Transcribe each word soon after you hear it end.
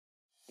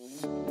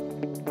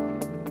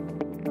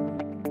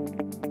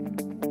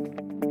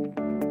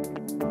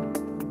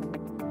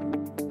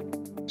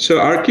So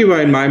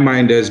Arqiva, in my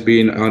mind, has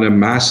been on a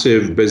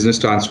massive business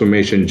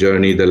transformation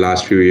journey the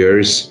last few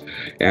years,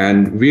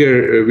 and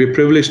we're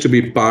privileged to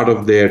be part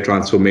of their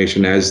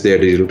transformation as their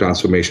digital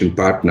transformation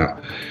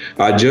partner.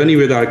 Our journey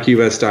with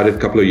Arqiva started a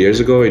couple of years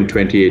ago in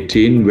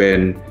 2018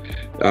 when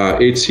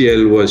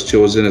HCL was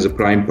chosen as a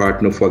prime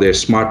partner for their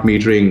smart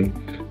metering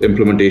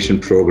implementation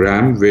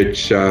program,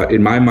 which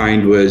in my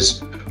mind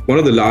was one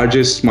of the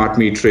largest smart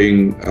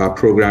metering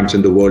programs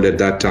in the world at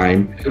that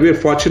time. We are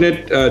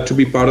fortunate to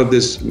be part of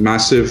this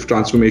massive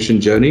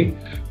transformation journey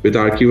with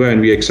Arqiva,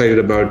 and we're excited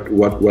about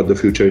what the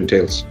future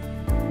entails.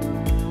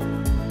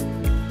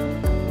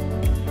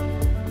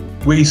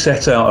 We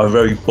set out a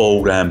very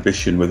bold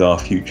ambition with our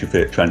Future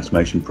Fit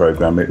transformation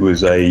program. It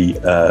was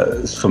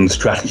from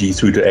strategy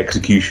through to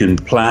execution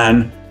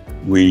plan.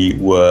 We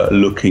were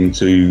looking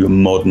to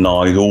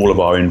modernise all of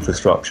our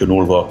infrastructure and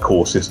all of our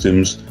core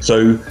systems.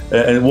 So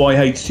why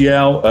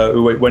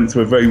HCL? We went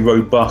through a very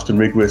robust and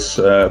rigorous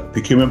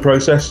procurement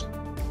process,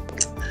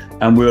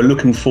 and we were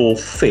looking for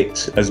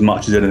fit as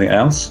much as anything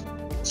else.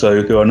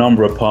 So there were a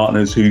number of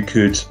partners who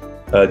could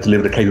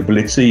deliver the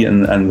capability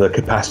and the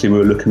capacity we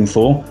were looking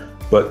for.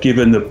 But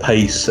given the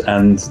pace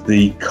and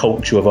the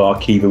culture of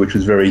Arqiva, which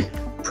was very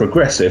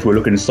progressive, we're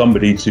looking for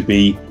somebody to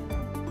be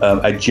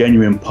a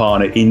genuine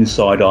partner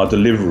inside our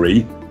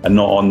delivery and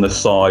not on the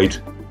side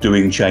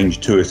doing change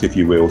to us, if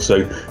you will.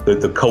 So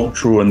the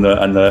cultural and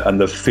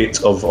the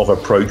fit of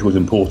approach was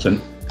important,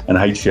 and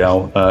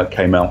HCL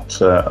came out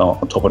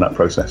on top of that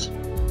process.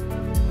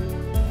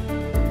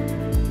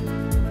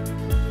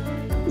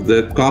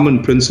 The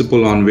common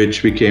principle on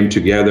which we came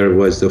together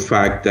was the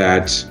fact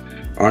that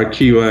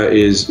Arqiva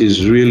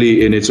is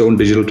really in its own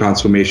digital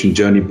transformation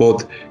journey,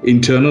 both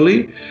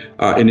internally,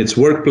 in its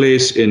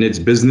workplace, in its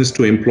business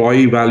to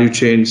employee value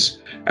chains,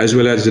 as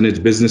well as in its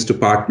business to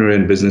partner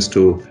and business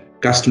to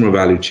customer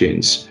value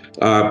chains,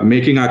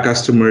 making our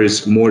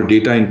customers more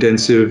data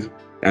intensive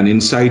and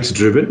insights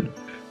driven,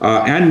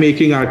 and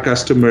making our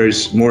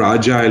customers more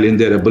agile in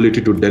their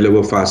ability to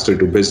deliver faster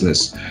to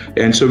business.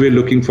 And so we're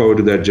looking forward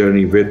to that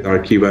journey with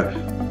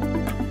Arqiva.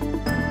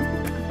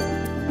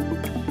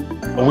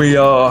 We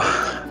are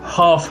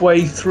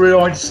halfway through,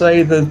 I'd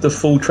say, the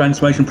full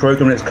transformation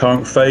program in its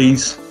current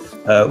phase.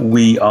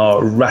 We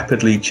are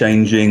rapidly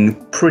changing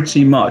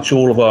pretty much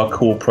all of our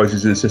core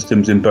processes and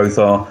systems in both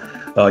our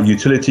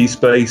utility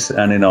space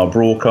and in our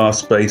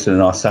broadcast space and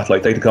in our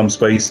satellite datacom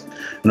space,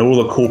 and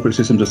all the corporate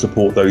systems to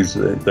support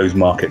those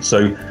markets.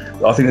 So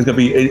I think there's going to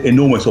be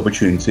enormous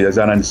opportunity, as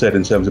Anand said,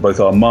 in terms of both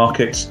our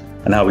markets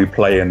and how we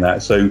play in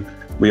that. So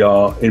we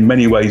are in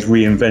many ways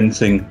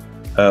reinventing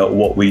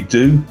what we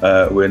do.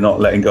 We're not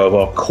letting go of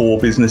our core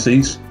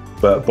businesses,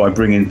 but by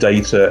bringing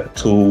data,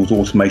 tools,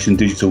 automation,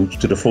 digital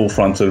to the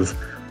forefront of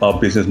our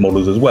business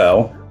models as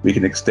well, we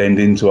can extend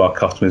into our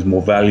customers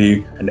more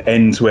value, an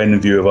end-to-end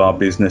view of our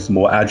business, a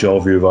more agile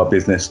view of our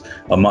business,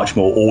 a much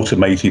more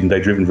automated and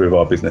data-driven view of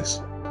our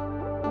business.